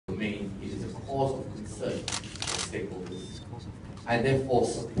cause of concern for stakeholders. I therefore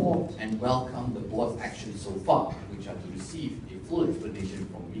support and welcome the board's actions so far, which are to receive a full explanation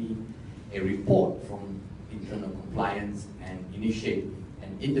from me, a report from internal compliance, and initiate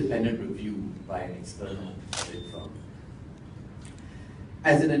an independent review by an external audit firm.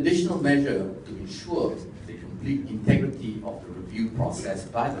 As an additional measure to ensure the complete integrity of the review process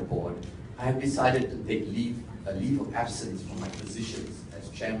by the board, I have decided to take a leave of absence from my positions as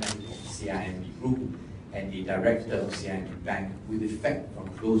chairman of the CIMB Group and a director of CIMB Bank with effect from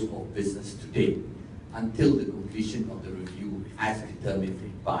close of business today until the completion of the review as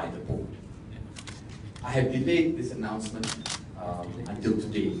determined by the board. I have delayed this announcement until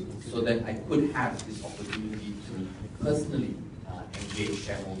today so that I could have this opportunity to personally engage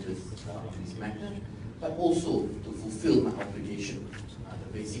shareholders on this matter, but also to fulfill my obligation,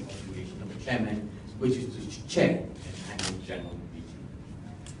 the basic obligation of the chairman, which is to chair an annual general meeting.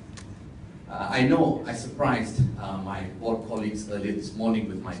 I know I surprised my board colleagues earlier this morning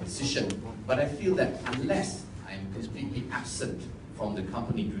with my decision, but I feel that unless I am completely absent from the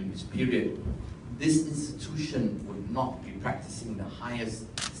company during this period, this institution would not be practicing the highest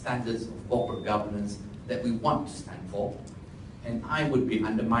standards of corporate governance that we want to stand for, and I would be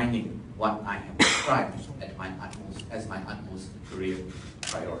undermining what I have described as my utmost career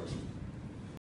priority.